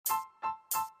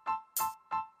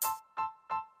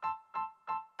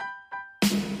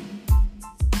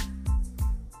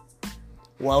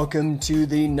Welcome to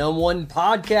the No1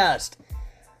 podcast,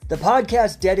 the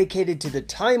podcast dedicated to the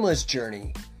timeless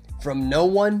journey from no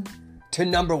one to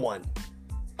number one.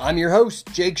 I'm your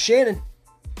host, Jake Shannon.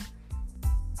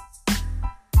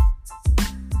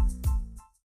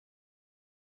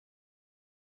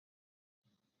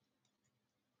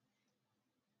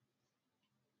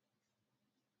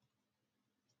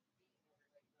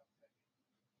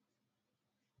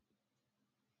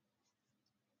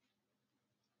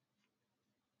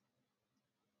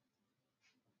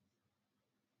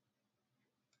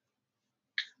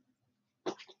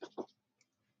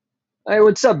 Hey,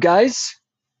 what's up, guys?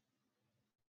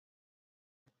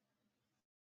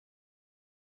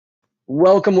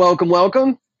 Welcome.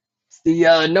 It's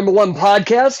the number one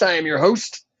podcast. I am your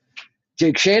host,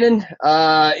 Jake Shannon.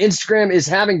 Instagram is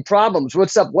having problems.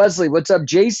 What's up, Wesley? What's up,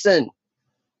 Jason?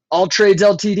 All Trades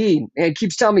Ltd. And it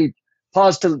keeps telling me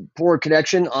pause to poor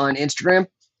connection on Instagram.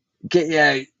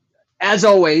 Yeah, as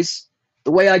always,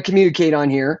 the way I communicate on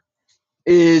here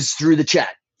is through the chat.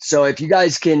 So if you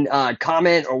guys can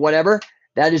comment or whatever,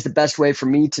 that is the best way for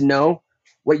me to know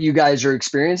what you guys are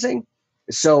experiencing.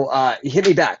 So hit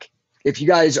me back. If you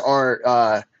guys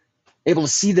are able to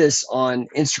see this on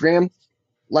Instagram,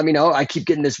 let me know. I keep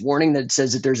getting this warning that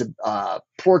says that there's a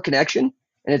poor connection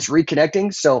and it's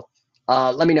reconnecting. So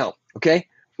let me know. Okay.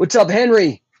 What's up,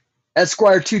 Henry?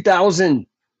 Esquire 2000,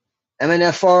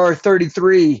 MNFR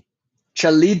 33,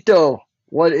 Chalito.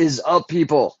 What is up,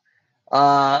 people?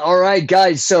 All right,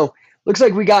 guys. So looks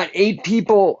like we got 8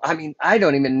 people. I mean, I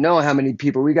don't even know how many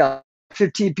people. We got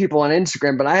 15 people on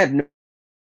Instagram, but I have no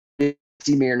idea if they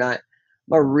see me or not.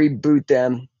 I'm going to reboot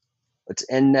them. Let's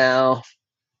end now.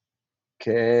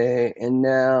 Okay, and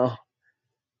now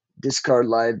discard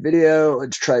live video.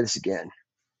 Let's try this again.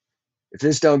 If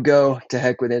this don't go, to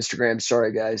heck with Instagram.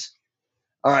 Sorry, guys.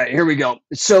 All right, here we go.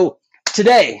 So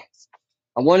today,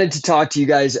 I wanted to talk to you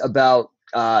guys about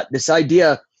this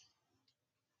idea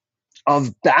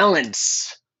of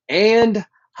balance and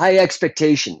high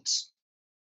expectations.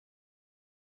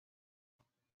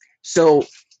 So,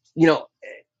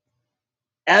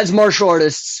 as martial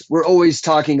artists, we're always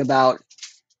talking about,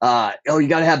 you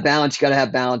got to have balance,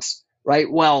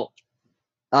 right? Well,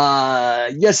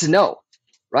 yes and no,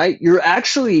 right?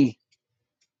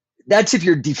 That's if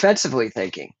you're defensively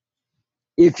thinking.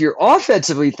 If you're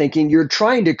offensively thinking, you're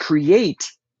trying to create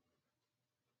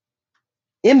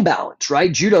imbalance,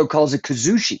 right? Judo calls it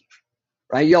kazushi,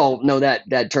 right? Y'all know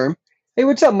that term. Hey,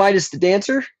 what's up, Midas the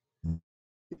Dancer?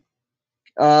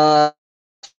 Yeah.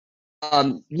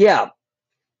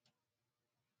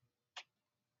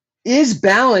 Is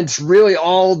balance really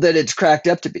all that it's cracked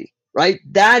up to be, right?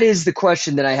 That is the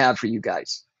question that I have for you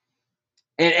guys.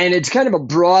 And it's kind of a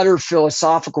broader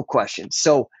philosophical question.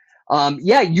 So,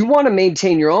 you want to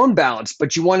maintain your own balance,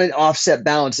 but you want to offset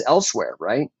balance elsewhere,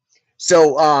 right?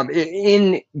 So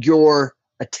in your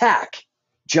attack,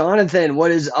 Jonathan,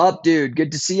 what is up, dude?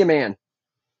 Good to see you, man.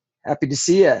 Happy to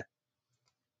see you.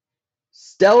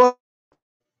 Stella.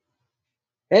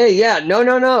 Hey, yeah,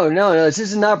 no. This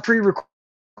is not pre-recorded.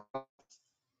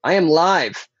 I am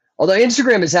live. Although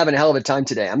Instagram is having a hell of a time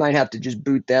today. I might have to just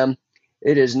boot them.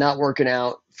 It is not working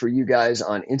out for you guys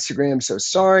on Instagram, so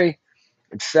sorry.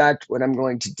 In fact, what I'm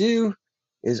going to do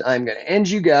is I'm going to end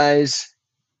you guys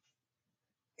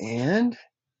and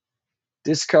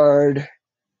discard.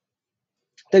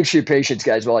 Thanks for your patience,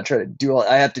 guys, while I try to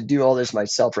I have to do all this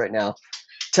myself right now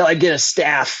till I get a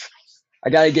staff. I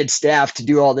got to get staff to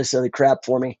do all this other crap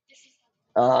for me.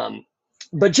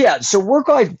 But yeah, so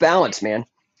work-life balance, man.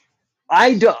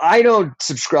 I don't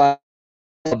subscribe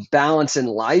to balance in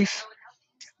life.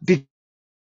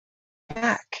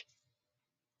 Back.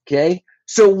 Okay.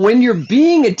 So when you're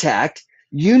being attacked,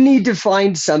 you need to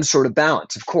find some sort of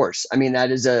balance. Of course. I mean,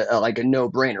 that is like a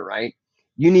no-brainer, right?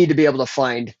 You need to be able to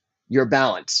find your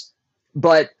balance.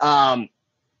 But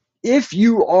if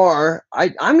you are,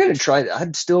 I'm going to try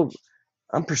that.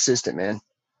 I'm persistent, man. I'm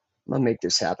going to make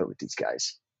this happen with these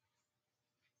guys.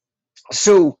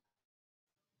 So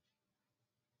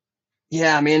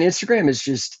yeah, man, Instagram is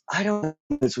just, I don't know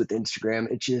what's with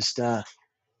Instagram. It just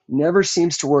never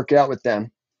seems to work out with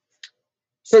them.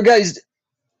 So guys,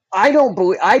 I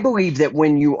believe that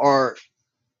when you are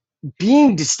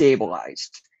being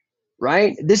destabilized,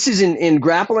 right? This is in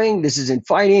grappling, this is in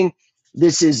fighting,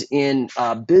 this is in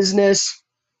business.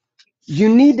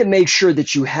 You need to make sure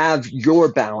that you have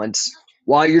your balance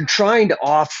while you're trying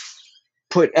to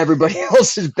put everybody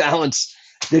else's balance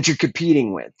that you're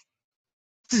competing with.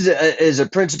 This is a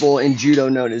principle in judo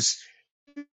known as,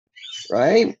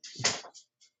 right?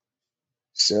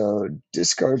 So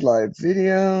discard live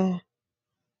video.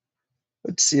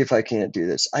 Let's see if I can't do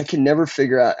this. I can never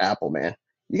figure out Apple, man.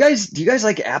 Do you guys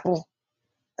like Apple?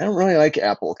 I don't really like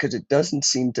Apple because it doesn't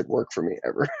seem to work for me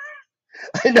ever.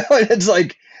 I know it's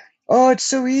like, oh, it's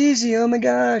so easy. Oh my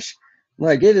gosh.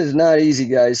 Like, it is not easy,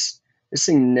 guys. This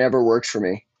thing never works for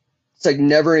me. It's like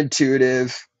never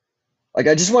intuitive. Like,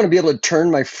 I just want to be able to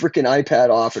turn my freaking iPad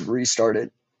off and restart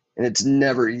it. And it's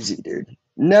never easy, dude.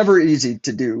 Never easy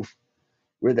to do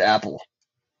with Apple.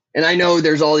 And I know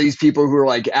there's all these people who are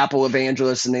like Apple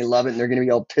evangelists and they love it and they're going to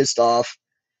be all pissed off.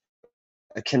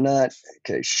 I cannot.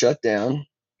 Okay, shut down.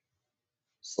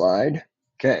 Slide.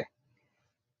 Okay.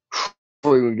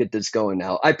 Hopefully we can get this going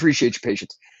now. I appreciate your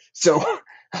patience. So,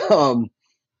 um,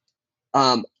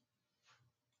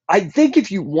 I think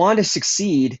if you want to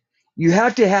succeed, you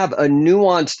have to have a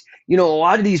nuanced, a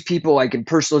lot of these people like in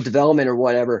personal development or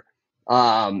whatever,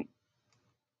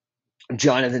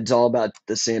 Jonathan's all about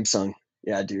the Samsung.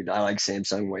 Yeah, dude, I like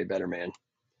Samsung way better, man.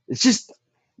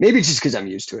 Maybe it's just because I'm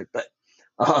used to it, but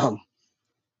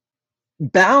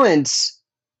balance.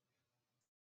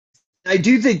 I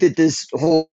do think that this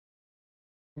whole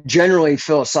generally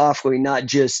philosophically, not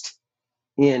just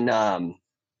in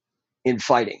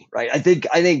fighting, right? I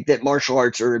think that martial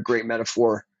arts are a great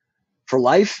metaphor for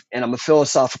life, and I'm a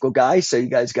philosophical guy, so you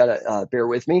guys gotta bear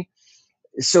with me.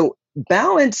 So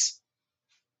balance.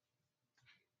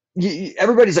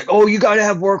 Everybody's like, oh, you got to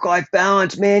have work-life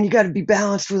balance, man. You got to be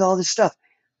balanced with all this stuff.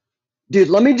 Dude,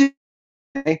 let me do.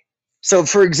 Okay? So,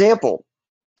 for example,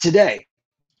 today,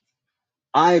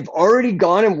 I've already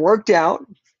gone and worked out.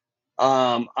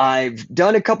 I've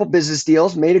done a couple business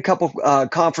deals, made a couple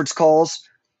conference calls.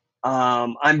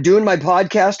 I'm doing my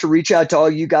podcast to reach out to all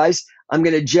you guys. I'm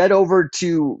going to jet over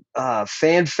to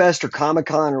FanFest or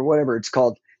Comic-Con or whatever it's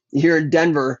called here in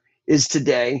Denver is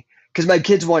today because my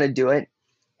kids want to do it.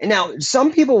 And now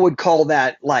some people would call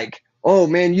that like, oh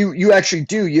man, you actually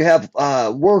do. You have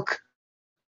work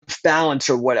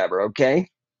balance or whatever, okay?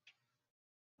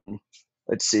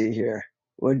 Let's see here.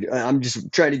 I'm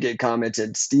just trying to get comments.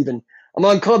 And Steven, I'm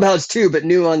on Clubhouse too, but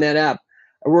new on that app.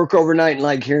 I work overnight and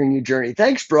like hearing your journey.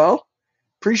 Thanks, bro.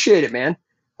 Appreciate it, man.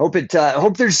 Hope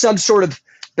there's some sort of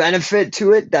benefit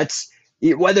to it. That's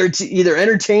whether it's either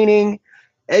entertaining,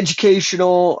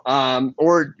 educational,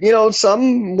 or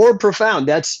some more profound.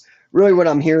 That's really what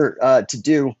I'm here to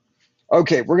do.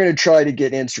 Okay, we're gonna try to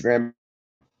get Instagram.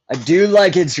 I do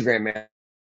like Instagram, man.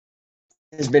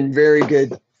 It's been very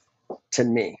good to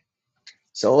me.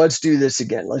 So let's do this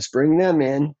again. Let's bring them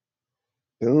in.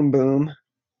 Boom, boom.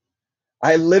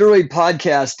 I literally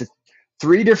podcast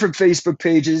 3 different Facebook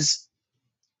pages,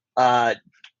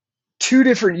 2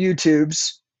 different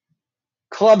YouTubes,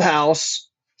 Clubhouse,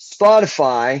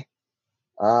 Spotify.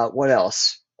 What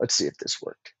else? Let's see if this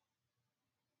worked.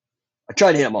 I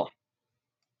tried to hit them all.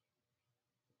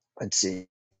 Let's see.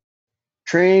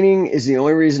 Training is the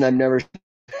only reason I've never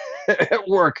at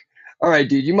work. All right,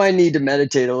 dude, you might need to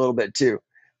meditate a little bit too.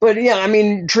 But yeah, I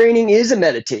mean, training is a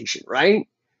meditation, right?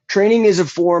 Training is a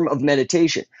form of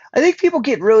meditation. I think people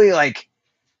get really like,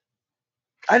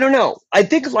 I don't know. I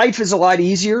think life is a lot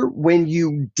easier when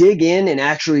you dig in and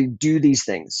actually do these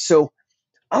things. So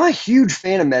I'm a huge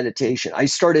fan of meditation. I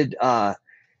started,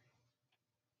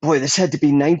 this had to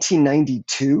be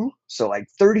 1992. So like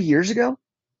 30 years ago,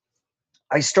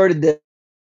 I started the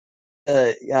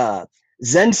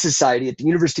Zen Society at the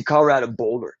University of Colorado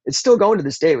Boulder. It's still going to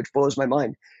this day, which blows my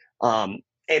mind.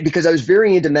 Because I was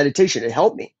very into meditation. It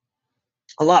helped me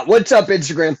a lot. What's up,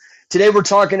 Instagram? Today we're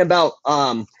talking about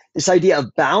this idea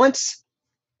of balance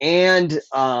and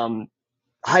high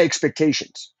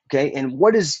expectations. Okay, and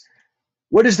what is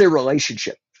their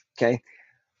relationship? Okay,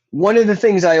 one of the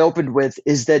things I opened with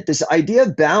is that this idea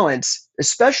of balance,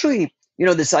 especially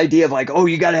this idea of like, oh,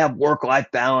 you got to have work-life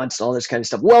balance and all this kind of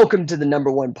stuff. Welcome to the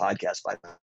 #1 podcast, by the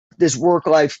way. This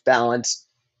work-life balance.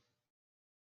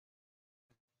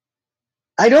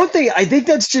 I think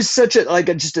that's just such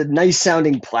just a nice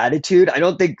sounding platitude. I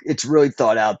don't think it's really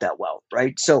thought out that well,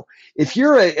 right? So if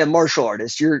you're a martial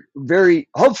artist,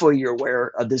 hopefully you're aware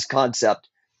of this concept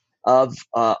of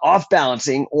off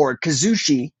balancing or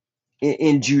kazushi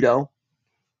in judo.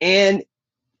 And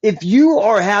if you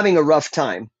are having a rough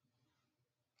time,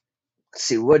 let's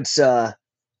see what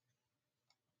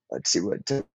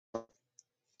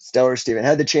Stellar Steven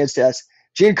had the chance to ask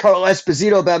Giancarlo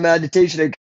Esposito about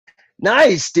meditation.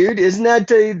 Nice, dude. Isn't that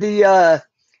the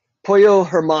Pollo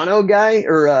Hermano guy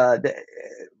or the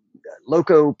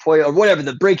Loco Pollo or whatever,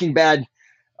 the Breaking Bad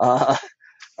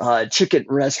chicken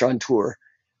restaurateur?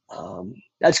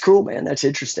 That's cool, man. That's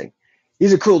interesting.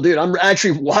 He's a cool dude. I'm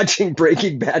actually watching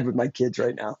Breaking Bad with my kids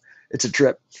right now. It's a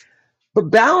trip. But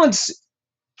balance,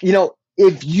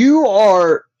 if you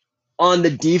are on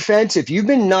the defense, if you've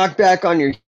been knocked back on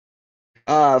your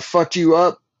fucked you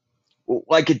up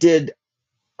like it did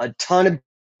a ton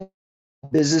of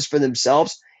business for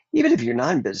themselves, even if you're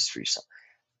not in business for yourself,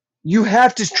 you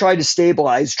have to try to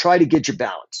stabilize, try to get your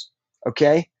balance.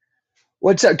 Okay.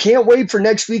 What's up? Can't wait for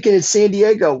next weekend in San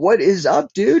Diego. What is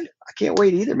up, dude? I can't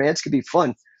wait either, man. It's going to be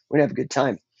fun. We're going to have a good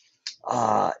time.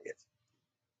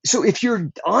 So if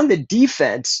you're on the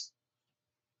defense,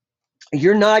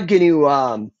 you're not going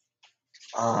to,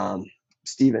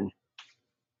 Steven,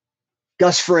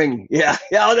 Gus Fring. Yeah.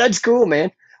 Yeah. That's cool,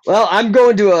 man. Well, I'm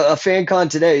going to a fan con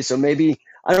today. So maybe,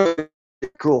 I don't know.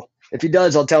 Cool. If he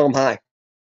does, I'll tell him hi.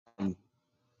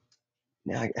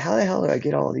 Now, how the hell do I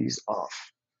get all these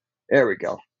off? There we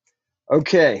go.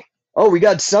 Okay. Oh, we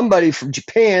got somebody from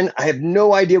Japan. I have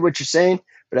no idea what you're saying,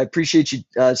 but I appreciate you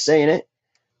saying it.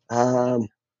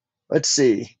 Let's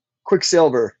see.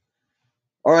 Quicksilver.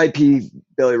 R.I.P.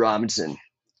 Billy Robinson.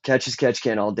 Catch as catch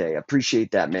can all day.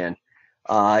 Appreciate that, man.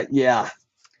 Yeah.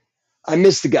 I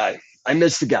miss the guy.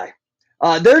 There's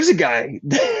a guy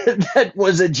that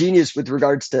was a genius with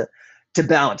regards to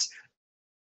balance.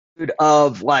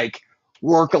 Of like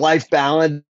work-life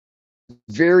balance,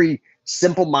 very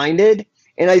simple-minded.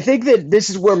 And I think that this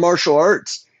is where martial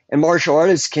arts and martial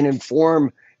artists can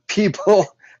inform people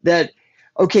that,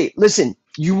 okay, listen,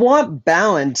 you want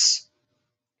balance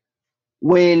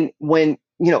when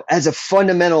as a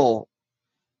fundamental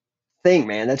thing,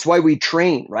 man. That's why we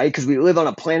train, right? Because we live on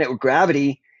a planet with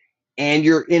gravity and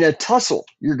you're in a tussle.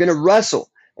 You're going to wrestle.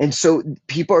 And so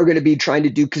people are going to be trying to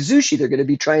do kazushi. They're going to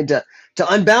be trying to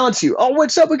unbalance you. Oh,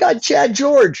 what's up? We got Chad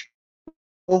George.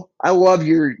 Well, I love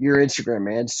your Instagram,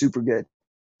 man. Super good.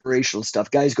 Inspirational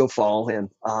stuff. Guys, go follow him.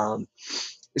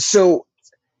 So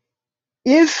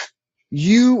if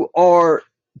you are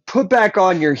put back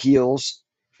on your heels,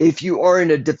 if you are in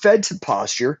a defensive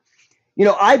posture,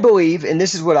 I believe, and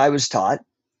this is what I was taught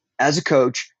as a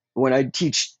coach when I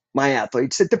teach my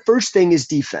athletes, that the first thing is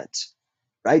defense,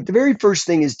 right? The very first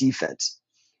thing is defense.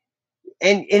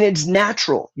 And it's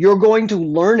natural. You're going to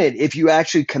learn it if you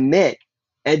actually commit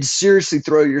and seriously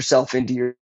throw yourself into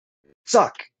your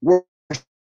suck.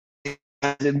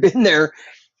 Have been there,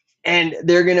 and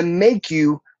they're going to make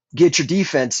you get your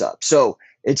defense up. So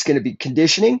it's going to be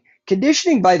conditioning.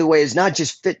 Conditioning, by the way, is not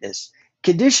just fitness.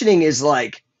 Conditioning is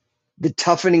like the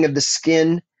toughening of the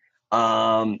skin,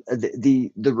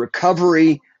 the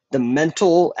recovery, the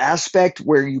mental aspect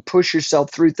where you push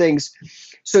yourself through things.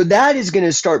 So that is going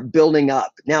to start building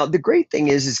up. Now, the great thing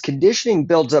is conditioning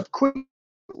builds up quickly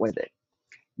with it.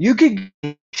 You can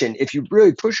condition if you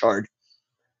really push hard.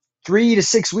 3 to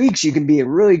 6 weeks, you can be in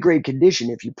really great condition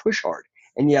if you push hard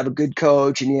and you have a good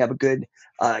coach and you have a good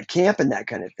camp and that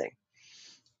kind of thing.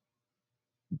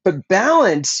 But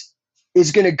balance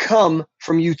is going to come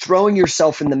from you throwing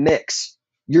yourself in the mix.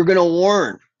 You're going to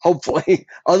learn, hopefully.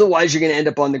 Otherwise, you're going to end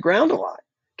up on the ground a lot.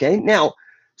 Okay. Now,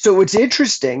 so what's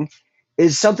interesting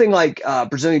is something like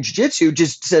Brazilian Jiu-Jitsu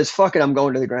just says, fuck it, I'm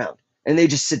going to the ground. And they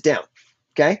just sit down.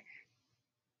 Okay.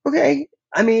 Okay.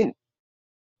 I mean,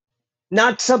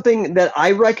 not something that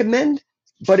I recommend,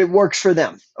 but it works for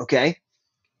them. Okay.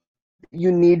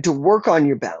 You need to work on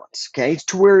your balance. Okay.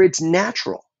 To where it's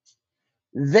natural.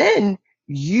 Then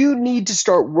you need to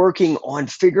start working on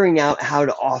figuring out how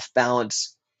to off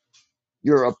balance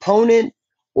your opponent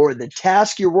or the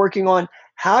task you're working on.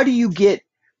 How do you get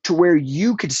to where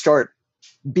you could start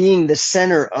being the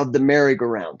center of the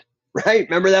merry-go-round, right?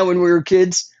 Remember that when we were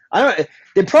kids?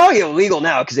 They're probably illegal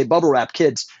now because they bubble wrap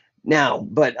kids now,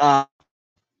 but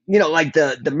like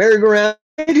the merry-go-round,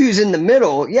 who's in the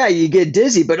middle, yeah, you get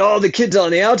dizzy, but all the kids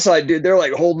on the outside, dude, they're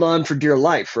like holding on for dear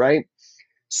life, right?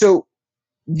 So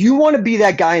you want to be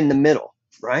that guy in the middle,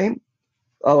 right?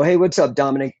 Oh, hey, what's up,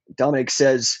 Dominic? Dominic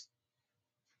says,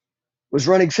 was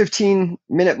running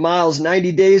 15-minute miles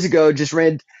 90 days ago, just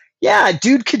ran. Yeah,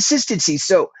 dude, consistency.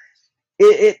 So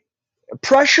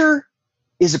pressure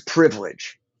is a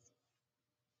privilege.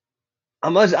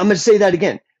 I'm going to say that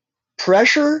again.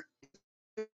 Pressure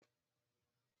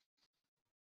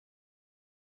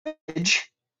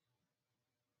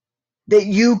that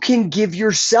you can give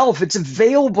yourself. It's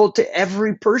available to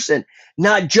every person,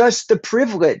 not just the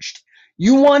privileged.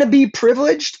 You want to be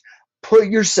privileged? Put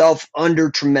yourself under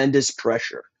tremendous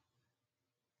pressure.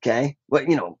 Okay? But,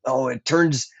 it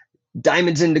turns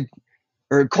diamonds into,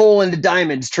 or coal into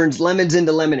diamonds, turns lemons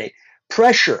into lemonade.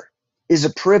 Pressure is a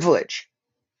privilege.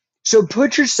 So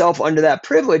put yourself under that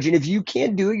privilege. And if you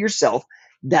can't do it yourself,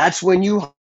 that's when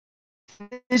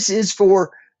this is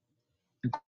for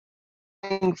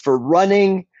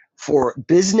running, for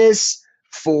business,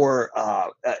 for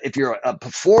if you're a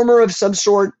performer of some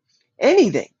sort,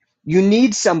 anything. You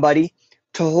need somebody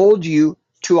to hold you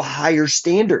to a higher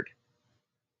standard.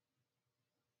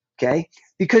 Okay?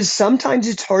 Because sometimes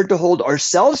it's hard to hold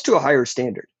ourselves to a higher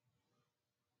standard,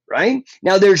 right?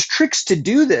 Now, there's tricks to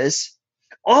do this.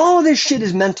 All of this shit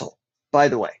is mental, by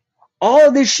the way. All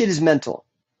of this shit is mental.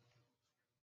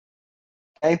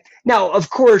 Okay? Now, of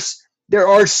course, there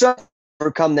are some more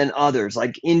overcome than others,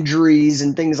 like injuries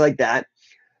and things like that.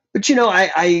 But you know,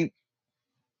 I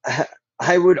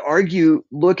would argue,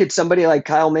 look at somebody like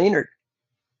Kyle Maynard.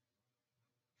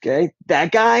 Okay,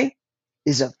 that guy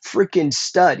is a freaking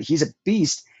stud. He's a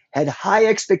beast. Had high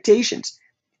expectations.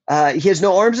 He has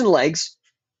no arms and legs,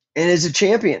 and is a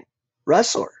champion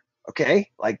wrestler.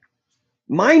 Okay, like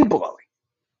mind blowing.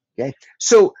 Okay,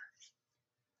 so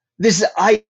this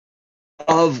idea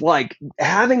of like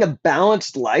having a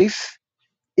balanced life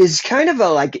is kind of a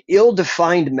like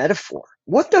ill-defined metaphor.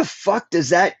 What the fuck does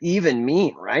that even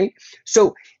mean, right?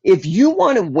 So if you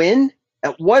want to win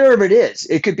at whatever it is,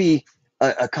 it could be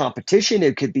a competition,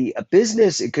 it could be a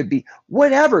business, it could be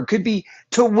whatever, it could be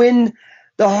to win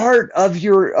the heart of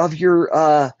your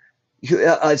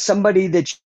somebody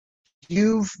that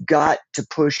you've got to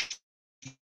push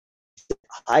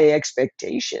high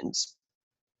expectations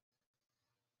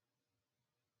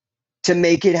to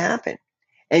make it happen.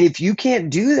 And if you can't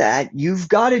do that, you've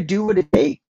got to do what it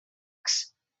takes.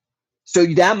 So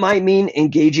that might mean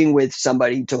engaging with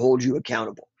somebody to hold you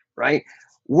accountable, right?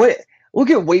 What Look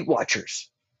at Weight Watchers.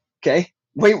 Okay?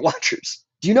 Weight Watchers.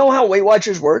 Do you know how Weight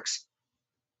Watchers works?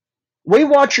 Weight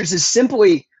Watchers is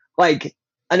simply like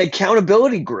an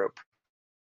accountability group.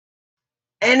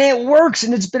 And it works,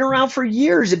 and it's been around for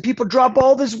years, and people drop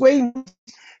all this weight,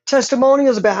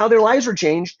 testimonials about how their lives were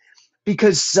changed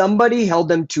because somebody held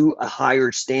them to a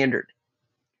higher standard.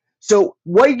 So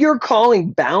what you're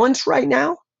calling balance right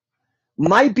now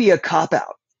might be a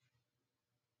cop-out.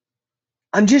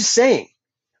 I'm just saying,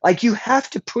 like, you have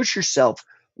to push yourself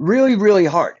really, really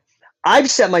hard. I've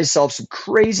set myself some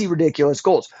crazy, ridiculous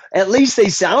goals. At least they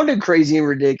sounded crazy and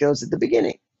ridiculous at the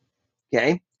beginning.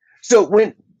 Okay. So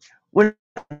when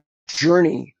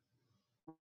journey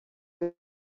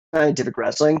scientific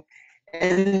wrestling,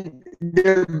 and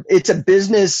it's a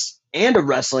business and a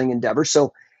wrestling endeavor.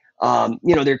 So,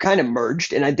 they're kind of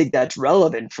merged, and I think that's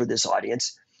relevant for this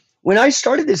audience. When I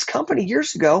started this company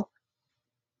years ago,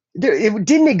 it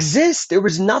didn't exist. There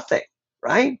was nothing,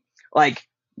 right? Like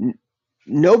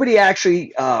nobody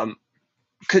actually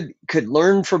could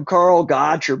learn from Carl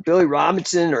Gotch or Billy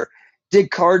Robinson or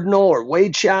Dick Cardinal or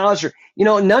Wade Chalice, or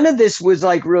none of this was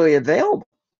like really available.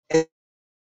 And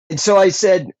so I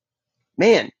said,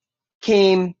 man,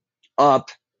 came up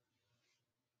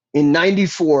in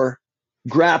 '94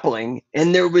 grappling,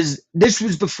 and this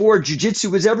was before jiu-jitsu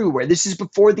was everywhere. This is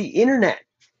before the internet.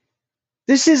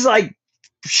 This is like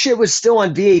shit was still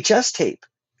on VHS tape,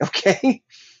 okay?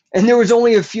 And there was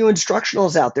only a few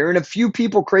instructionals out there and a few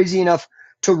people crazy enough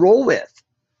to roll with.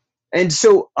 And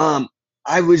so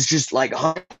I was just like,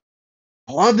 oh,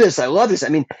 I love this. I love this. I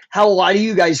mean, how a lot of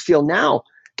you guys feel now,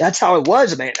 that's how it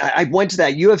was. Man, I went to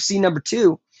that UFC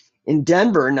 #2 in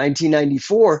Denver in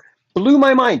 1994, blew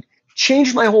my mind,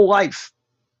 changed my whole life.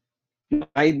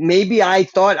 Maybe I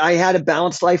thought I had a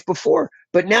balanced life before,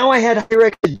 but now I had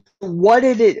what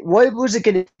was it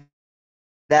going to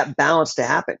that balance to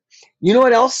happen? You know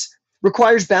what else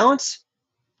requires balance?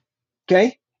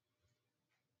 Okay?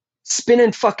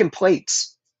 Spinning fucking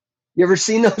plates. You ever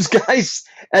seen those guys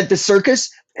at the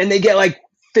circus and they get like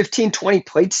 15, 20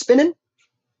 plates spinning?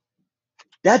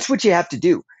 That's what you have to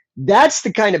do. That's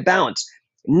the kind of balance.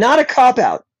 Not a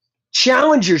cop-out.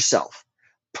 Challenge yourself.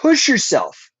 Push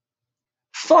yourself.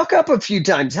 Fuck up a few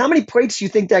times. How many plates do you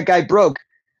think that guy broke?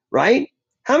 Right?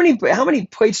 How many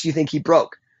plates do you think he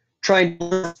broke? Trying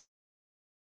to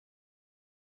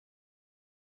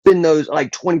spin those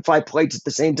like 25 plates at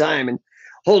the same time and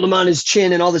hold them on his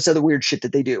chin and all this other weird shit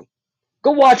that they do.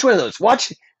 Go watch one of those.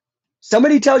 Watch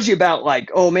somebody tells you about like,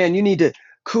 oh man, you need to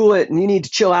cool it and you need to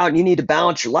chill out and you need to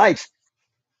balance your life.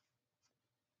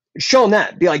 Show them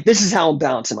that. Be like, this is how I'm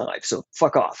balancing my life. So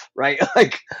fuck off, right?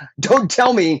 Like, don't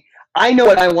tell me. I know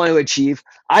what I want to achieve.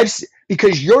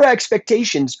 Because your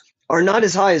expectations are not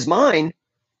as high as mine.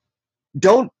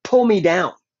 Don't pull me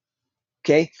down.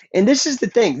 Okay. And this is the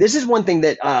thing. This is one thing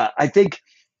that I think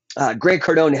Grant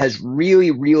Cardone has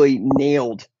really, really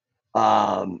nailed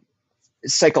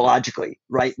psychologically,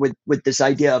 right? With this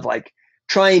idea of like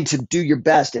trying to do your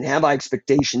best and have high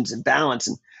expectations and balance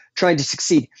and trying to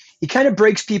succeed. He kind of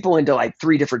breaks people into like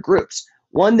three different groups.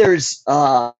 One, there's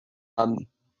like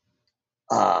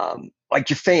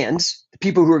your fans, the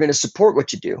people who are going to support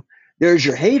what you do. There's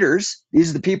your haters. These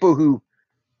are the people who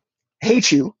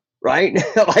hate you, right?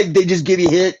 Like they just give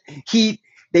you heat.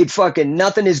 They fucking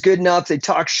nothing is good enough. They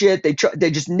talk shit. They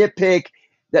just nitpick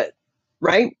that,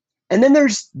 right? And then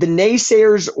there's the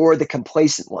naysayers or the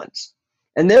complacent ones.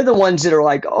 And they're the ones that are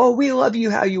like, "Oh, we love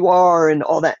you how you are," and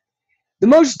all that. The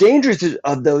most dangerous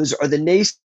of those are the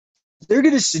naysayers. They're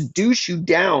going to seduce you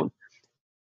down,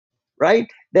 right?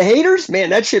 The haters,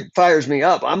 man, that shit fires me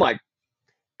up. I'm like,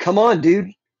 come on, dude,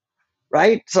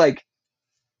 right? It's like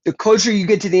the closer you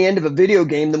get to the end of a video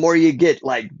game, the more you get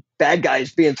like bad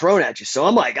guys being thrown at you. So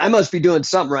I'm like, I must be doing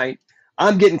something right.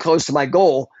 I'm getting close to my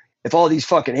goal if all these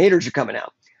fucking haters are coming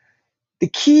out. The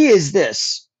key is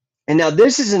this, and now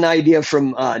this is an idea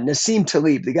from Nassim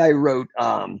Taleb, the guy who wrote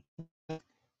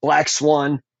Black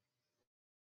Swan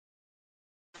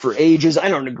for ages. I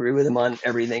don't agree with him on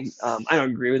everything. I don't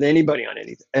agree with anybody on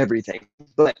everything,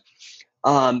 but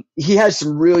he has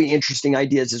some really interesting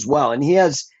ideas as well. And he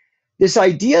has this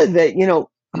idea that,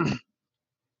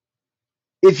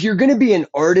 if you're going to be an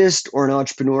artist or an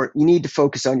entrepreneur, you need to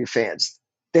focus on your fans.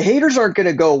 The haters aren't going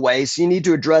to go away, so you need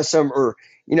to address them, or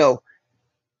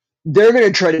they're going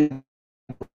to try to make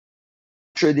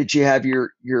sure that you have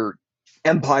your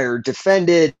empire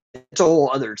defended. It's a whole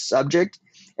other subject,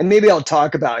 and maybe I'll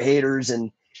talk about haters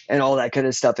and all that kind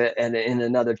of stuff in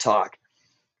another talk.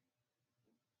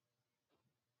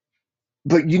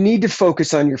 But you need to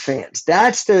focus on your fans.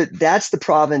 That's the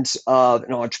province of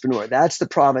an entrepreneur. That's the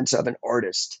province of an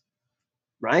artist,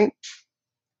 right?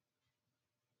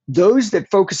 Those that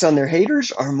focus on their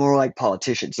haters are more like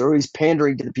politicians. They're always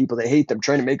pandering to the people that hate them,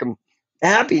 trying to make them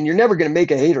happy. And you're never going to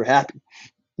make a hater happy.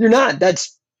 You're not.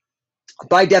 That's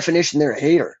by definition, they're a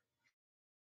hater.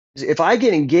 If I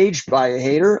get engaged by a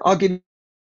hater,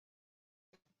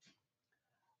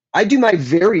 I do my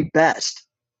very best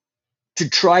to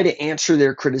try to answer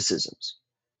their criticisms.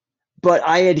 But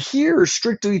I adhere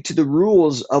strictly to the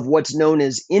rules of what's known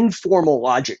as informal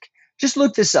logic. Just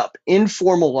look this up,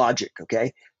 informal logic,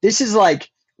 okay? This is like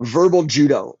verbal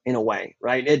judo in a way,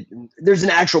 right? There's an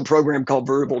actual program called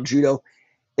verbal judo.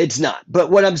 It's not.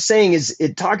 But what I'm saying is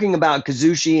talking about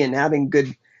Kazushi and having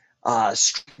good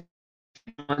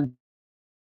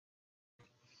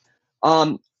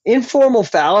informal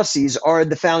fallacies are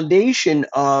the foundation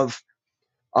of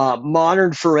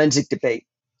modern forensic debate.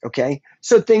 Okay,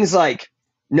 so things like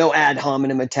no ad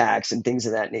hominem attacks and things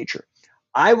of that nature.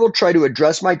 I will try to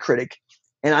address my critic,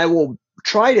 and I will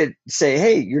try to say,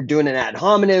 "Hey, you're doing an ad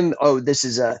hominem. Oh, this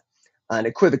is an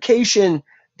equivocation.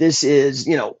 This is,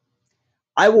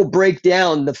 I will break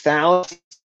down the fallacies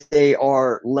they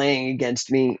are laying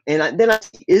against me, and then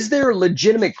is there a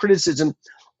legitimate criticism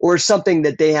or something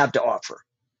that they have to offer?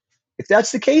 If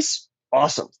that's the case,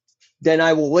 awesome. Then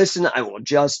I will listen. I will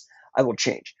adjust. I will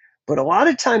change." But a lot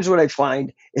of times what I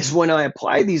find is when I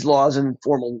apply these laws of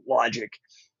informal logic,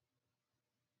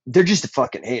 they're just a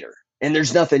fucking hater. And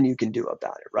there's nothing you can do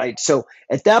about it, right? So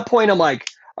at that point, I'm like,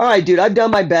 all right, dude, I've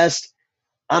done my best.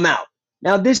 I'm out.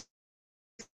 Now, this,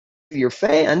 your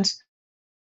fans,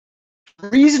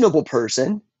 reasonable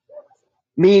person,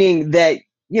 meaning that,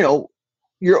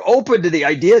 you're open to the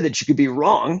idea that you could be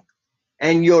wrong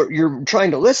and you're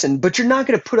trying to listen, but you're not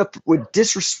going to put up with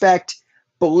disrespect,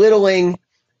 belittling,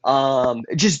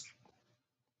 just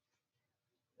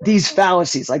these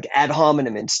fallacies like ad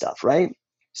hominem and stuff, right?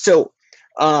 So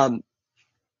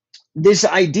this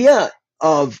idea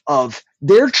of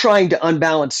they're trying to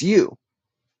unbalance you,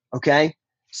 okay?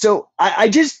 So I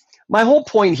just, my whole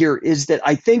point here is that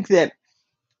I think that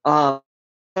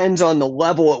depends on the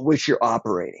level at which you're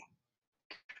operating.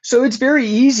 So it's very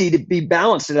easy to be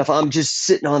balanced if I'm just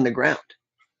sitting on the ground.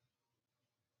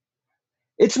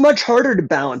 It's much harder to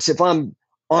balance if I'm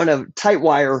on a tight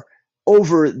wire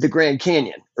over the Grand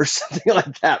Canyon or something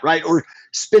like that, right? Or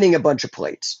spinning a bunch of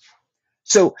plates.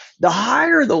 So the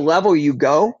higher the level you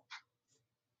go,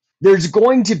 there's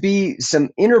going to be some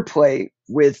interplay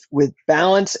with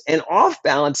balance and off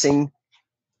balancing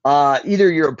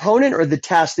either your opponent or the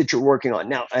task that you're working on.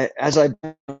 Now, as I've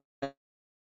had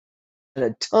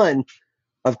a ton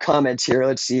of comments here,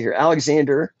 let's see here.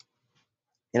 Alexander,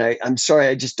 and I'm sorry,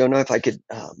 I just don't know if I could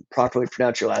properly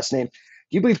pronounce your last name.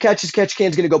 Do you believe Catch As Catch Can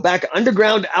is going to go back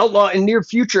underground, outlaw in near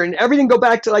future, and everything go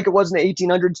back to like it was in the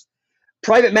 1800s?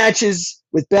 Private matches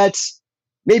with bets.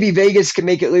 Maybe Vegas can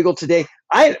make it legal today.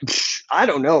 I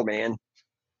don't know, man.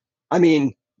 I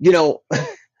mean,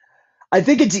 I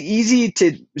think it's easy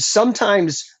to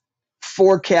sometimes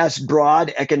forecast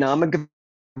broad economic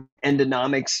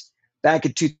endonomics back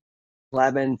in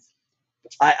 2011.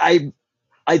 I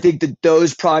think that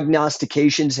those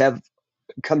prognostications have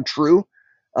come true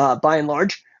by and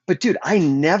large. But dude, I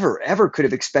never ever could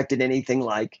have expected anything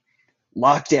like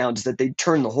lockdowns that they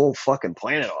turned the whole fucking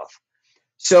planet off.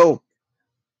 So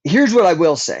here's what I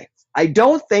will say. I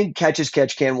don't think Catch as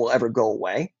Catch Can will ever go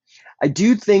away. I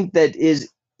do think that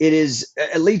it is,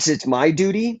 at least it's my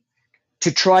duty,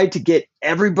 to try to get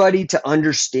everybody to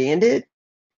understand it.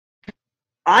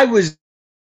 I was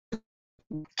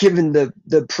given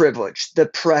the privilege, the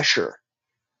pressure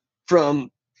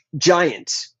from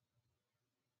giants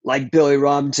like Billy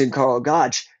Robinson, Carl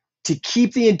Gotch, to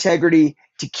keep the integrity,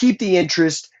 to keep the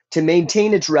interest, to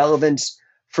maintain its relevance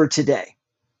for today,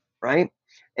 right?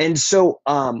 And so,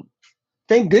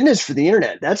 thank goodness for the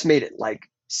internet. That's made it like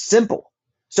simple.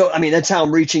 So, I mean, that's how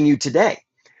I'm reaching you today.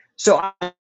 So,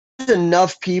 there's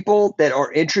enough people that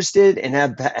are interested and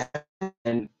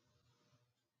and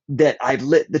that I've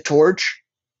lit the torch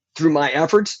through my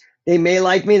efforts. They may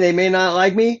like me, they may not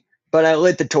like me, but I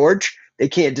lit the torch. They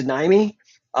can't deny me.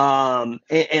 And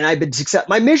I've been successful.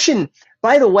 My mission,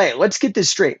 by the way, let's get this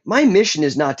straight. My mission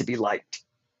is not to be liked.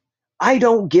 I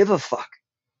don't give a fuck.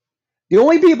 The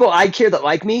only people I care that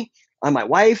like me are my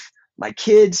wife, my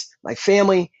kids, my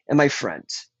family, and my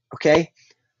friends. Okay?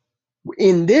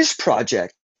 In this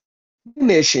project, my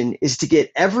mission is to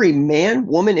get every man,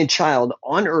 woman, and child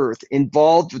on earth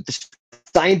involved with the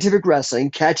scientific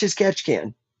wrestling, Catch as Catch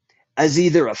Can, as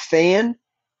either a fan,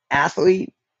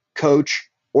 athlete, coach,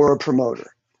 or a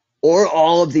promoter, or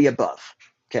all of the above.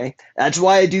 Okay. That's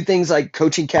why I do things like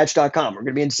coachingcatch.com. We're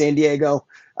going to be in San Diego.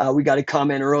 We got a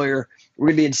comment earlier. We're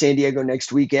going to be in San Diego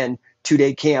next weekend,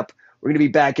 2-day camp. We're going to be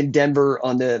back in Denver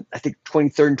on the, I think,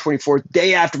 23rd and 24th,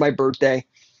 day after my birthday.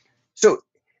 So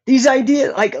these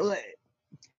ideas, like,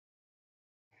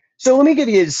 so let me give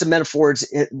you some metaphors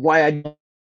why I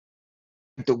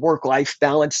the work-life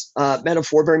balance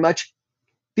metaphor very much,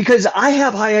 because I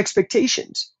have high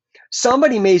expectations.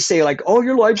 Somebody may say like, oh,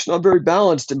 your life's not very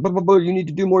balanced and blah, blah, blah, you need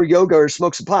to do more yoga or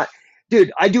smoke some pot.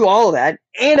 Dude, I do all of that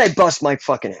and I bust my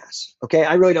fucking ass. Okay.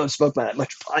 I really don't smoke that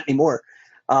much pot anymore.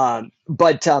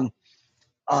 But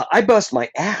I bust my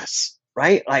ass,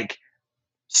 right?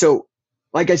 So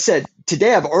like I said,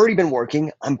 today I've already been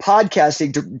working. I'm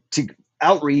podcasting to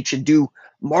outreach and do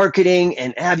marketing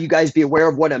and have you guys be aware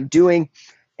of what I'm doing.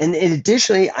 And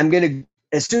additionally, I'm going to,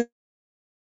 as soon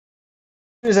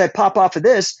as I pop off of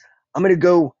this, I'm going to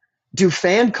go do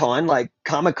FanCon, like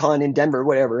Comic-Con in Denver,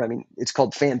 whatever. I mean, it's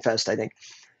called FanFest, I think.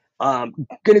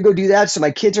 Going to go do that. So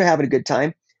my kids are having a good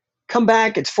time. Come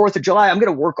back. It's 4th of July. I'm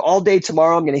going to work all day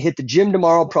tomorrow. I'm going to hit the gym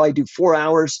tomorrow, probably do 4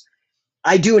 hours.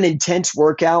 I do an intense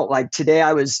workout. Like today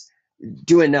I was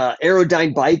doing an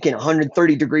Aerodyne bike in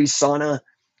 130 degrees sauna.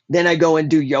 Then I go and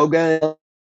do yoga.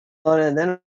 And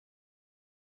then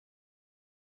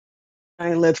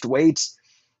I lift weights.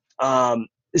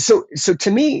 So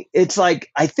to me, it's like,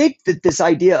 I think that this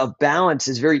idea of balance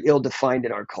is very ill-defined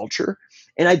in our culture.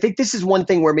 And I think this is one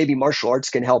thing where maybe martial arts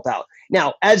can help out.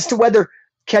 Now, as to whether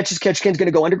Catch as Catch Can is going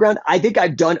to go underground, I think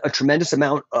I've done a tremendous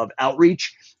amount of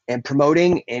outreach and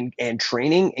promoting and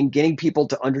training and getting people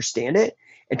to understand it,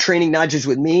 and training not just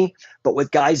with me, but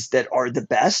with guys that are the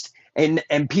best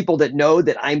and people that know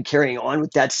that I'm carrying on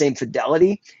with that same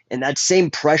fidelity and that same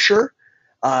pressure,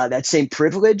 that same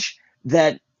privilege,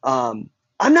 that I'm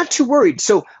not too worried.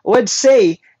 So let's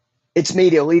say it's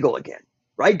made illegal again,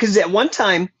 right? Because at one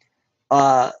time,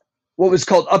 what was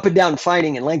called up and down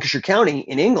fighting in Lancashire County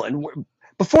in England,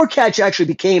 before Catch actually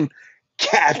became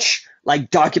Catch, like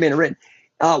documented written,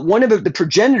 one of the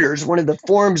progenitors, one of the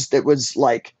forms that was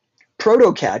like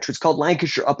proto-Catch was called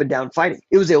Lancashire up and down fighting.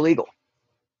 It was illegal.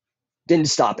 Didn't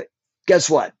stop it. Guess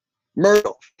what?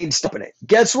 Murder ain't stopping it.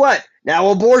 Guess what?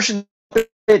 Now abortion,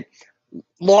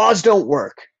 laws don't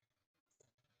work.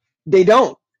 They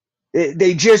don't.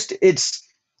 They just,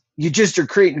 you just are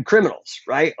creating criminals,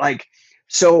 right? Like,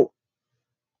 so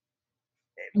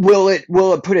will it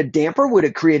put a damper? Would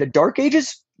it create a dark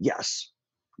ages? Yes,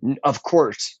 of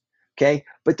course. Okay.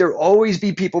 But there'll always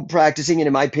be people practicing it,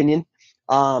 in my opinion,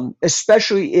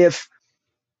 especially if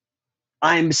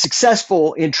I'm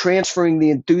successful in transferring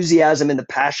the enthusiasm and the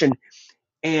passion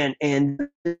and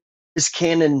this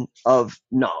canon of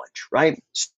knowledge, right?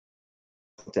 So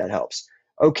that helps.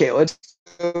 Okay, let's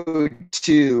go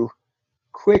to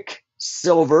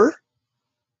Quicksilver.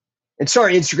 And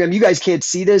sorry, Instagram, you guys can't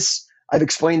see this. I've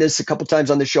explained this a couple times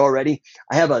on the show already.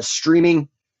 I have a streaming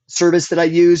service that I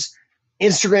use.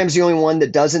 Instagram's the only one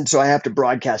that doesn't, so I have to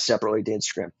broadcast separately to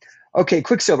Instagram. Okay,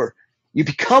 Quicksilver. You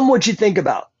become what you think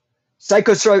about.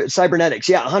 Psycho-cybernetics.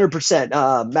 Yeah,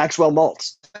 100%. Maxwell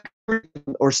Maltz.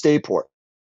 Or stay poor.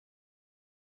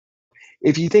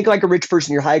 If you think like a rich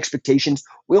person, your high expectations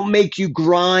will make you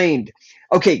grind.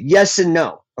 Okay, yes and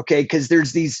no. Okay, because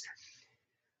there's these.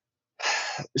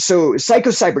 So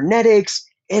psycho-cybernetics,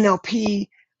 NLP,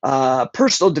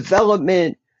 personal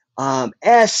development,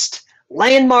 EST,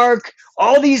 Landmark,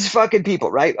 all these fucking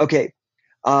people, right? Okay.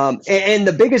 And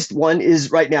the biggest one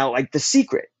is right now, like The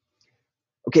Secret.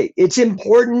 Okay. It's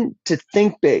important to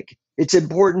think big. It's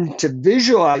important to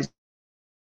visualize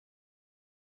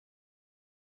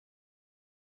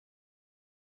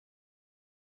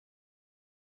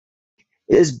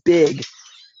is big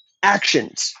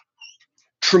actions,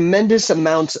 tremendous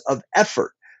amounts of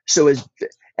effort. So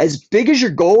as big as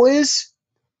your goal is,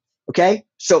 okay?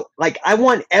 So like I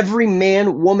want every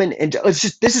man, woman, and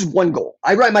this is one goal.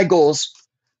 I write my goals,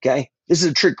 okay? This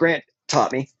is a trick Grant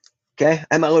taught me. Okay.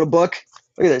 I have my little book.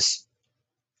 Look at this.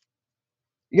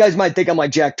 You guys might think I'm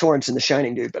like Jack Torrance in The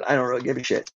Shining, dude, but I don't really give a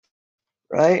shit.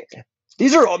 Right?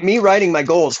 These are me writing my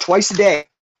goals twice a day.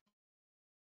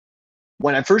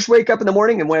 When I first wake up in the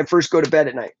morning and when I first go to bed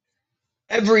at night.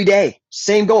 Every day,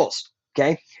 same goals.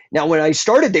 Okay. Now, when I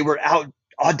started, they were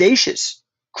audacious,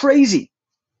 crazy.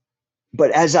 But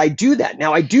as I do that,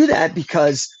 now I do that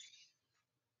because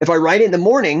if I write it in the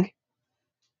morning,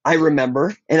 I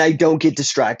remember and I don't get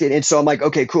distracted. And so I'm like,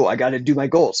 okay, cool. I got to do my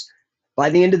goals. By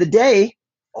the end of the day,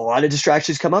 a lot of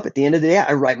distractions come up. At the end of the day,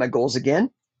 I write my goals again.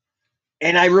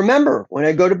 And I remember when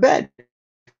I go to bed,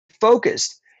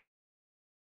 focused.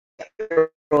 I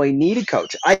really need a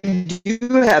coach. I do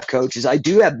have coaches. I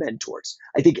do have mentors.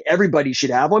 I think everybody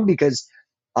should have one because,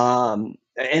 and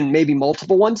maybe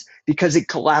multiple ones, because it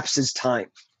collapses time.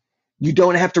 You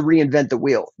don't have to reinvent the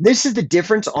wheel. This is the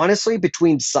difference, honestly,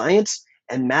 between science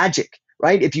and magic,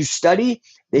 right? If you study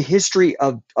the history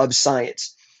of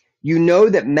science, you know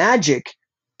that magic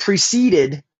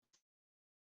preceded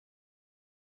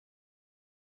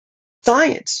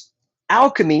science.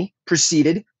 Alchemy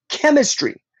preceded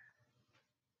chemistry.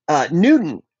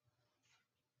 Newton,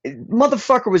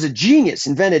 motherfucker was a genius,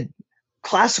 invented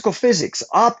classical physics,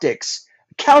 optics,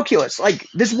 calculus. Like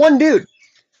this one dude,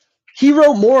 he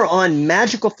wrote more on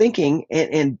magical thinking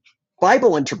and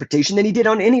Bible interpretation than he did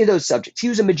on any of those subjects. He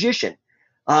was a magician.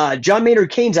 John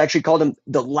Maynard Keynes actually called him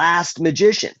the last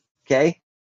magician. Okay.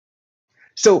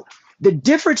 So the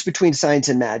difference between science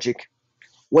and magic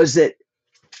was that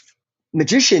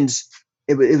magicians,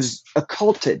 it was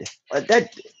occulted.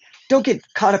 That don't get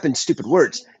caught up in stupid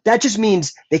words. That just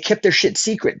means they kept their shit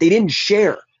secret. They didn't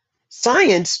share.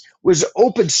 Science was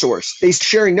open source. They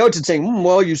sharing notes and saying,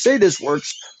 well, you say this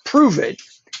works, prove it.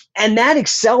 And that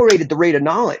accelerated the rate of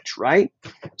knowledge, right?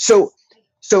 So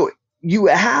you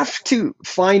have to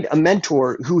find a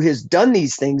mentor who has done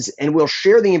these things and will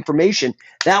share the information.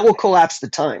 That will collapse the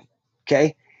time,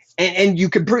 okay? And you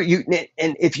can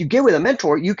and if you get with a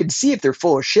mentor, you can see if they're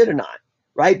full of shit or not,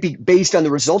 right? Based on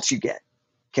the results you get,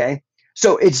 okay?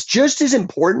 So it's just as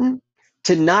important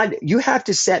to not, you have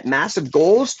to set massive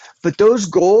goals, but those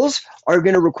goals are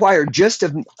going to require just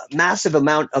a massive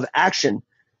amount of action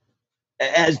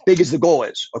as big as the goal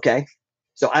is, okay?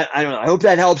 So I don't know. I hope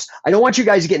that helps. I don't want you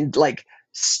guys getting like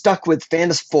stuck with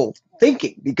fanciful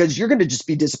thinking because you're going to just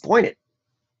be disappointed,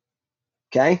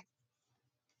 okay?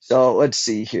 So let's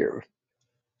see here.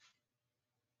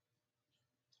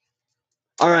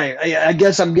 All right, I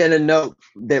guess I'm getting a note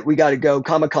that we got to go.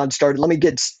 Comic-Con started. Let me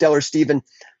get Stellar Steven.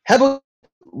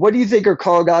 What do you think are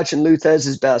Carl Gotch and Lou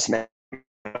Thesz's best, man?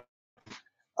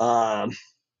 Um,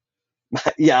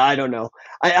 yeah, I don't know.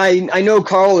 I know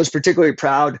Carl was particularly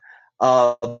proud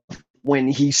when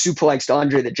he suplexed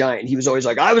Andre the Giant. He was always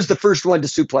like, I was the first one to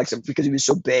suplex him because he was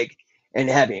so big and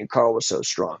heavy, and Carl was so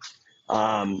strong.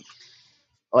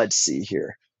 Let's see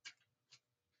here.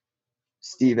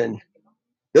 Steven.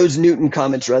 Those Newton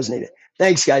comments resonated.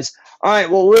 Thanks, guys. All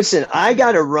right. Well, listen, I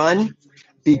got to run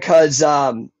because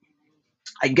I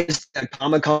guess at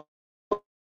Comic-Con,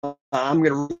 I'm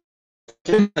going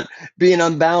to being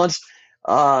unbalanced.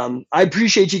 I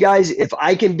appreciate you guys. If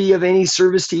I can be of any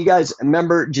service to you guys,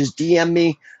 remember, just DM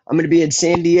me. I'm going to be in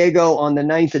San Diego on the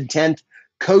 9th and 10th.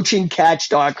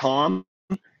 Coachingcatch.com.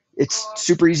 It's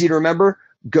super easy to remember.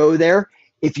 Go there.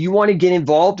 If you want to get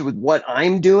involved with what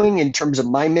I'm doing in terms of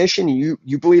my mission, you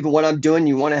believe in what I'm doing,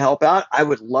 you want to help out, I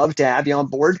would love to have you on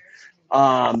board.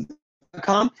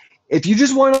 If you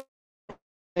just want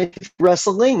to,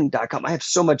 wrestling.com, I have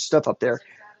so much stuff up there.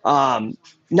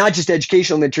 Not just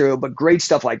educational material, but great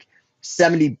stuff like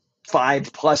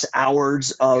 75 plus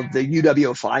hours of the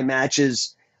UWFI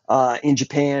matches in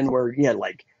Japan where you had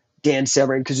like Dan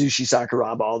Severn, Kazushi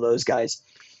Sakuraba, all those guys.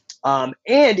 And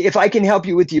if I can help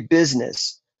you with your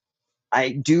business, I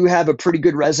do have a pretty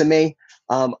good resume.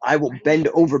 I will bend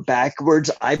over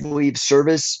backwards. I believe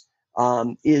service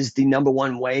is the number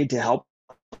one way to help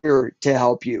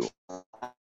you.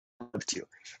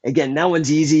 Again, that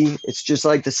one's easy. It's just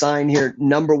like the sign here,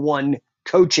 number one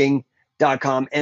no1coaching.com.